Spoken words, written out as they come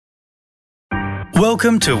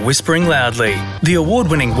Welcome to Whispering Loudly, the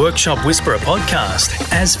award-winning Workshop Whisperer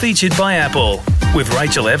podcast, as featured by Apple, with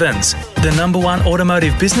Rachel Evans, the #1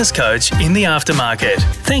 automotive business coach in the aftermarket.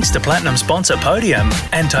 Thanks to Platinum sponsor Podium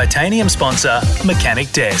and Titanium sponsor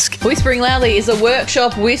Mechanic Desk. Whispering Loudly is a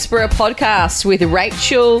Workshop Whisperer podcast with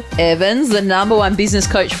Rachel Evans, the #1 business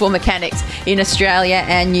coach for mechanics in Australia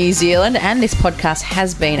and New Zealand. And this podcast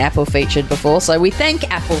has been Apple featured before, so we thank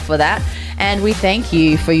Apple for that. And we thank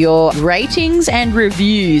you for your ratings and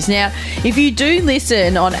reviews. Now, if you do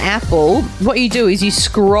listen on Apple, what you do is you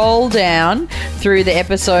scroll down through the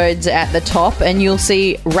episodes at the top and you'll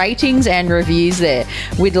see ratings and reviews there.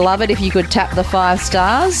 We'd love it if you could tap the 5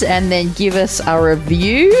 stars and then give us a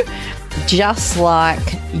review, just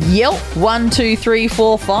like Yelp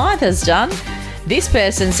 12345 has done. This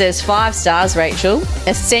person says 5 stars, Rachel.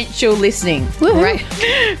 Essential listening.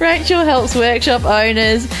 Rachel helps workshop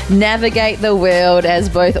owners navigate the world as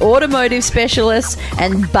both automotive specialists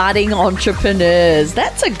and budding entrepreneurs.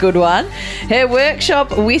 That's a good one. Her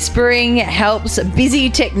workshop whispering helps busy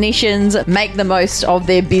technicians make the most of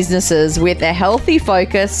their businesses with a healthy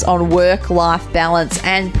focus on work-life balance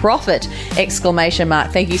and profit! !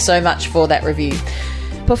 Thank you so much for that review.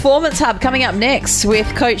 Performance Hub coming up next with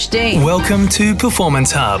Coach Dean. Welcome to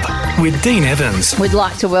Performance Hub with Dean Evans. We'd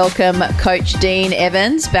like to welcome Coach Dean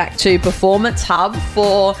Evans back to Performance Hub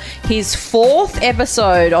for his 4th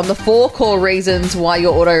episode on the 4 core reasons why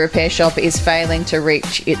your auto repair shop is failing to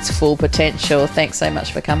reach its full potential. Thanks so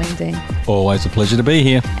much for coming, Dean. Always a pleasure to be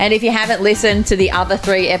here. And if you haven't listened to the other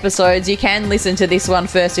 3 episodes, you can listen to this one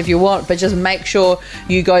first if you want, but just make sure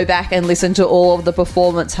you go back and listen to all of the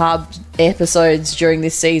Performance Hub episodes during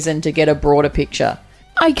this season to get a broader picture.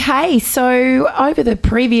 Okay, so over the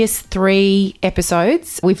previous 3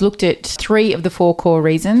 episodes, we've looked at 3 of the 4 core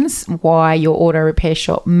reasons why your auto repair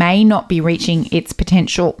shop may not be reaching its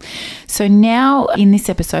potential. So now in this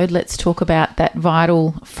episode, let's talk about that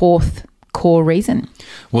vital 4th core reason.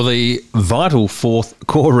 Well, the vital 4th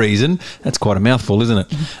core reason, that's quite a mouthful, isn't it,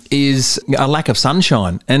 is a lack of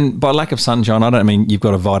sunshine. And by lack of sunshine, I don't mean you've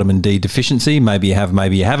got a vitamin D deficiency. Maybe you have,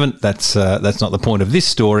 maybe you haven't. That's not the point of this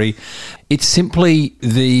story. It's simply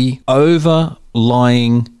the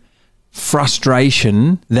overlying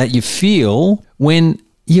frustration that you feel when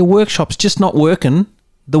your workshop's just not working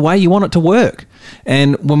the way you want it to work.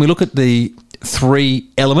 And when we look at the 3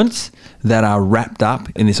 elements that are wrapped up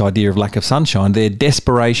in this idea of lack of sunshine, they're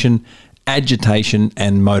desperation, agitation,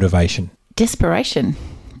 and motivation. Desperation.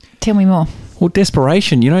 Tell me more. Well,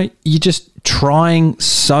 desperation, you're just trying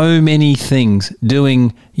so many things,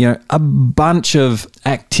 doing, a bunch of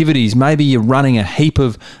activities. Maybe you're running a heap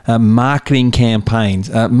of marketing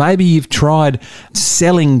campaigns. Maybe you've tried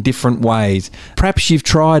selling different ways. Perhaps you've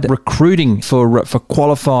tried recruiting for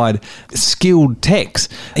qualified, skilled techs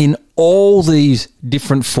in all these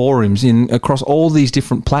different forums, across all these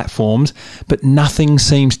different platforms, but nothing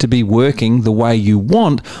seems to be working the way you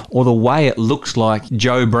want or the way it looks like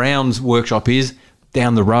Joe Brown's workshop is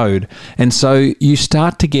down the road. And so you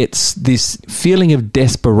start to get this feeling of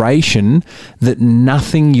desperation that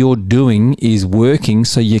nothing you're doing is working,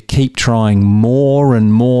 so you keep trying more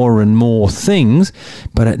and more and more things,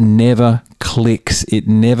 but it never clicks. It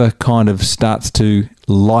never kind of starts to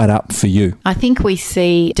light up for you. I think we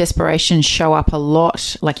see desperation show up a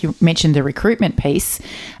lot, like you mentioned the recruitment piece,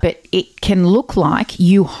 but it can look like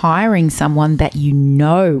you hiring someone that you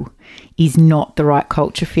know is not the right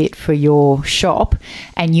culture fit for your shop,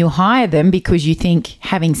 and you hire them because you think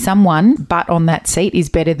having someone butt on that seat is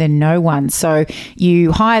better than no one. So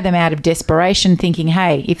you hire them out of desperation thinking,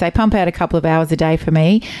 hey, if they pump out a couple of hours a day for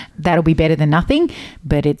me, that'll be better than nothing,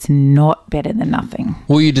 but it's not better than nothing.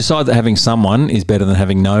 Well, you decide that having someone is better than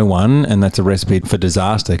having no one, and that's a recipe for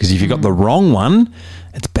disaster, because if you've got the wrong one,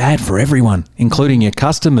 it's bad for everyone, including your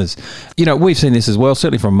customers. We've seen this as well,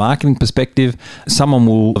 certainly from a marketing perspective. Someone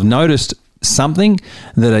will have noticed something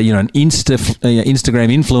that an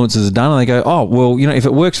Instagram influencers have done, and they go, oh, well, if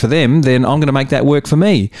it works for them, then I'm going to make that work for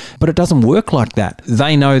me. But it doesn't work like that.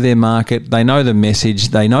 They know their market, they know the message,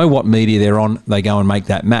 they know what media they're on, they go and make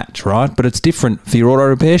that match, right? But it's different for your auto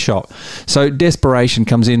repair shop. So desperation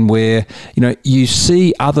comes in where, you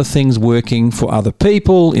see other things working for other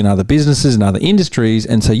people in other businesses and other industries,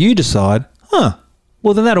 and so you decide,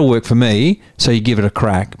 well, then that'll work for me. So you give it a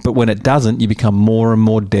crack. But when it doesn't, you become more and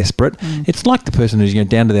more desperate. It's like the person who's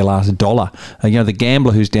down to their last dollar. The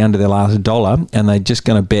gambler who's down to their last dollar, and they're just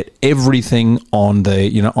going to bet everything on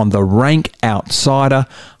the rank outsider,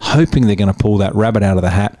 hoping they're going to pull that rabbit out of the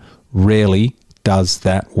hat. Rarely does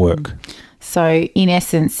that work. So in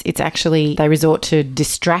essence, it's actually they resort to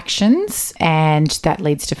distractions and that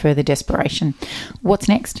leads to further desperation. What's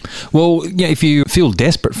next? Well, yeah, if you feel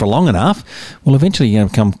desperate for long enough, well, eventually you're going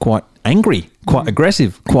to become quite angry, quite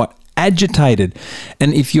aggressive, quite agitated.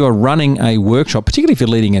 And if you're running a workshop, particularly if you're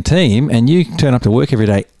leading a team and you turn up to work every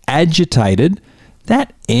day agitated,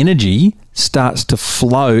 that energy starts to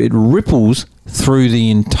flow. It ripples through the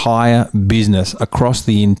entire business, across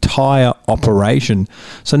the entire operation.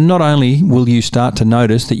 So not only will you start to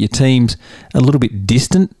notice that your team's a little bit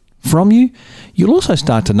distant from you, you'll also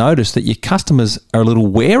start to notice that your customers are a little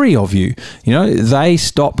wary of you. You know, they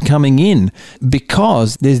stop coming in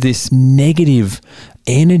because there's this negative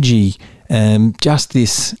energy, just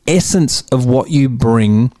this essence of what you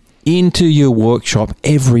bring into your workshop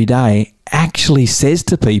every day actually says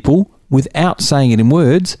to people, without saying it in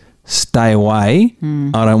words, stay away.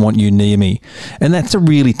 I don't want you near me. And that's a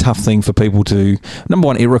really tough thing for people to, number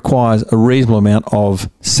one, it requires a reasonable amount of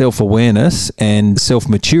self-awareness and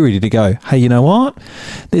self-maturity to go, hey, you know what?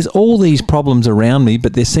 There's all these problems around me,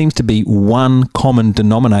 but there seems to be one common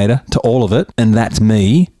denominator to all of it, and that's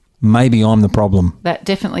me. Maybe I'm the problem. That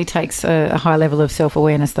definitely takes a high level of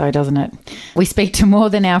self-awareness though, doesn't it? We speak to more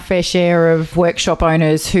than our fair share of workshop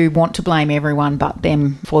owners who want to blame everyone but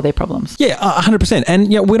them for their problems. Yeah, 100%. And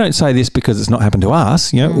we don't say this because it's not happened to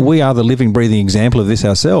us. We are the living, breathing example of this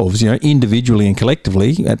ourselves. Individually and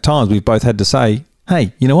collectively, at times we've both had to say,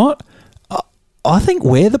 hey, you know what? I think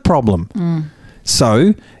we're the problem.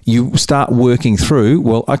 So you start working through,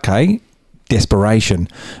 well, okay, desperation.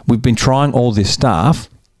 We've been trying all this stuff.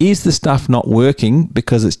 Is the stuff not working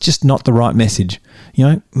because it's just not the right message?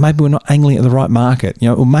 Maybe we're not angling at the right market,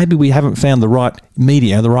 or maybe we haven't found the right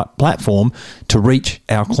media, the right platform to reach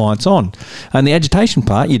our clients on. And the agitation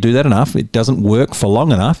part, you do that enough, it doesn't work for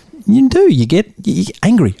long enough, you get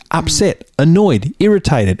angry, upset, annoyed,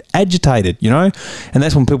 irritated, agitated, and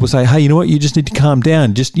that's when people say, hey, you know what, you just need to calm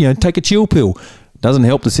down, just, take a chill pill. Doesn't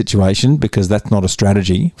help the situation because that's not a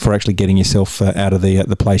strategy for actually getting yourself out of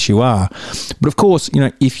the place you are. But of course,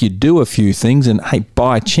 if you do a few things and, hey,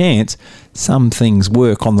 by chance, some things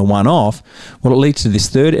work on the one-off, well, it leads to this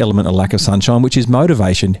third element of lack of sunshine, which is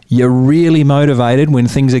motivation. You're really motivated when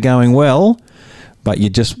things are going well, but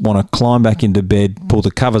you just want to climb back into bed, pull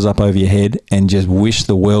the covers up over your head and just wish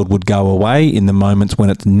the world would go away in the moments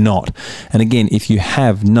when it's not. And again, if you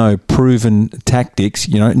have no proven tactics,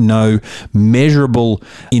 no measurable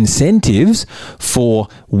incentives for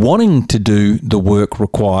wanting to do the work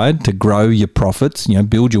required to grow your profits,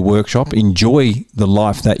 build your workshop, enjoy the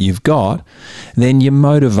life that you've got, then your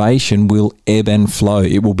motivation will ebb and flow.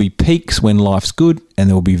 It will be peaks when life's good, and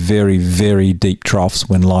there will be very, very deep troughs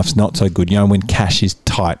when life's not so good. When cash is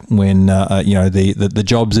tight, when the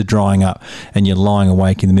jobs are drying up, and you're lying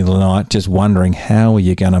awake in the middle of the night just wondering how are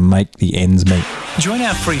you going to make the ends meet. Join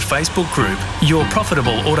our free Facebook group, Your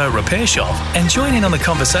Profitable Auto Repair Shop, and join in on the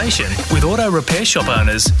conversation with auto repair shop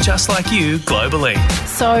owners just like you globally.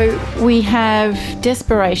 So we have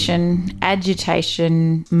desperation,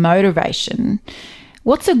 agitation, motivation.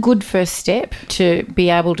 What's a good first step to be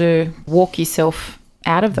able to walk yourself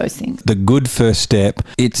out of those things? The good first step,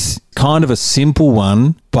 it's kind of a simple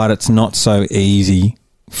one, but it's not so easy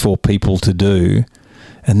for people to do.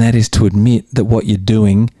 And that is to admit that what you're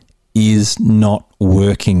doing is not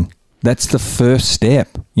working. That's the first step.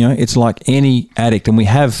 It's like any addict, and we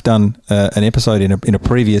have done an episode in a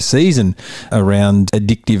previous season around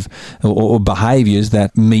addictive or behaviours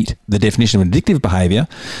that meet the definition of an addictive behaviour.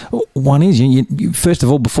 One is, you first of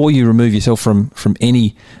all, before you remove yourself from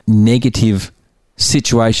any negative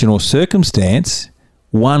situation or circumstance,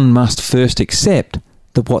 one must first accept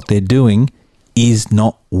that what they're doing is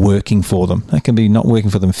not working for them. That can be not working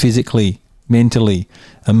for them physically, mentally,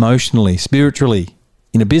 emotionally, spiritually.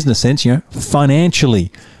 In a business sense,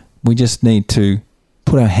 financially, we just need to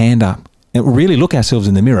put our hand up and really look ourselves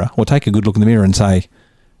in the mirror, or take a good look in the mirror and say,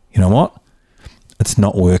 you know what? It's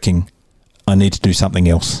not working. I need to do something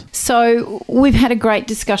else. So we've had a great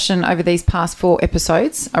discussion over these past 4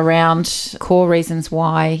 episodes around core reasons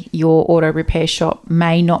why your auto repair shop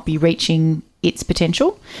may not be reaching its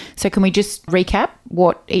potential. So can we just recap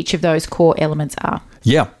what each of those core elements are?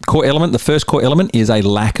 Yeah, core element. The first core element is a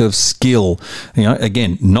lack of skill.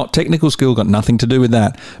 Again, not technical skill, got nothing to do with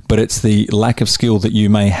that, but it's the lack of skill that you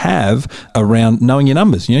may have around knowing your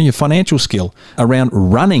numbers, your financial skill, around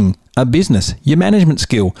running a business, your management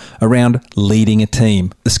skill, around leading a team,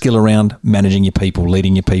 the skill around managing your people,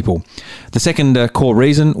 leading your people. The second core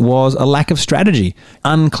reason was a lack of strategy,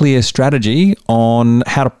 unclear strategy on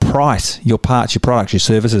how to price your parts, your products, your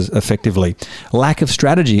services effectively. Lack of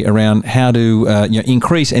strategy around how to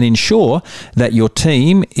increase and ensure that your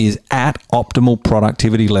team is at optimal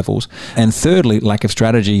productivity levels. And thirdly, lack of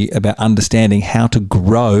strategy about understanding how to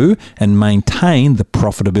grow and maintain the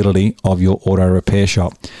profitability of your auto repair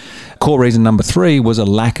shop. Core reason number 3 was a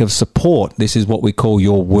lack of support. This is what we call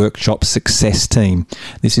your workshop success team.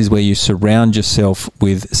 This is where you surround yourself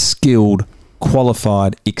with skilled,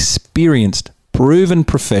 qualified, experienced, proven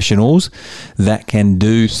professionals that can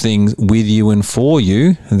do things with you and for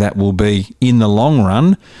you that will be, in the long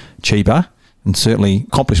run, cheaper and certainly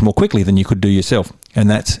accomplish more quickly than you could do yourself. And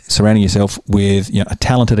that's surrounding yourself with a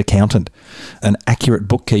talented accountant, an accurate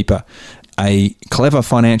bookkeeper, a clever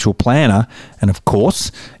financial planner, and of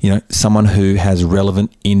course, someone who has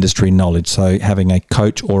relevant industry knowledge. So having a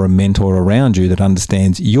coach or a mentor around you that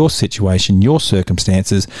understands your situation, your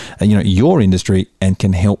circumstances, your industry, and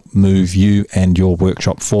can help move you and your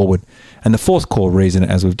workshop forward. And the fourth core reason,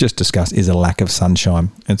 as we've just discussed, is a lack of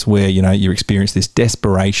sunshine. It's where, you experience this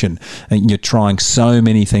desperation and you're trying so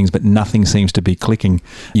many things, but nothing seems to be clicking.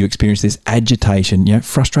 You experience this agitation,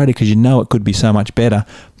 frustrated because it could be so much better,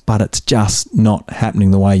 but it's just not happening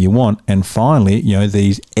the way you want. And finally,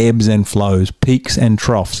 these ebbs and flows, peaks and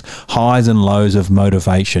troughs, highs and lows of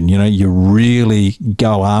motivation. You really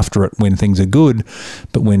go after it when things are good,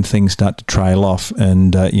 but when things start to trail off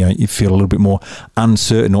and, you feel a little bit more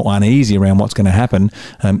uncertain or uneasy around what's going to happen,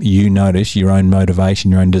 you notice your own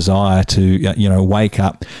motivation, your own desire to, wake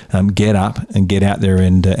up, get up and get out there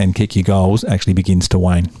and kick your goals actually begins to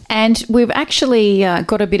wane. And we've actually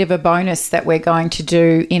got a bit of a bonus that we're going to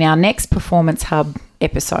do in our next Performance Hub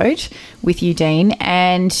episode with you, Dean,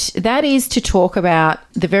 and that is to talk about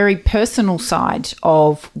the very personal side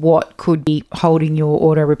of what could be holding your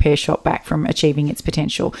auto repair shop back from achieving its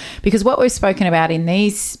potential. Because what we've spoken about in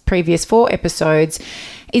these previous 4 episodes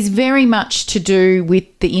is very much to do with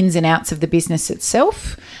the ins and outs of the business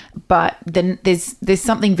itself, but then there's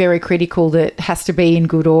something very critical that has to be in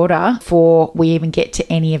good order before we even get to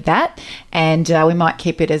any of that, and we might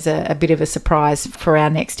keep it as a bit of a surprise for our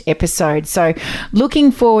next episode. So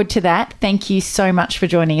looking forward to that. Thank you so much for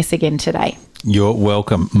joining us again today. You're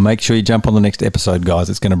welcome. Make sure you jump on the next episode,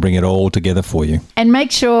 guys. It's going to bring it all together for you. And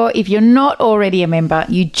make sure, if you're not already a member,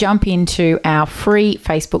 you jump into our free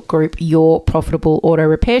Facebook group, Your Profitable Auto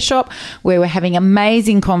Repair Shop, where we're having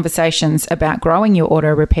amazing conversations about growing your auto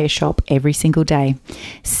repair shop every single day.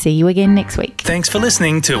 See you again next week. Thanks for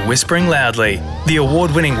listening to Whispering Loudly, the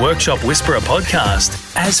award-winning Workshop Whisperer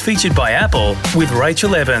podcast, as featured by Apple, with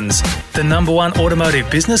Rachel Evans, the #1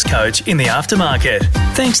 automotive business coach in the aftermarket.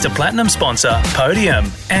 Thanks to Platinum sponsor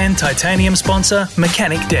Podium and Titanium sponsor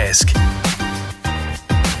Mechanic Desk.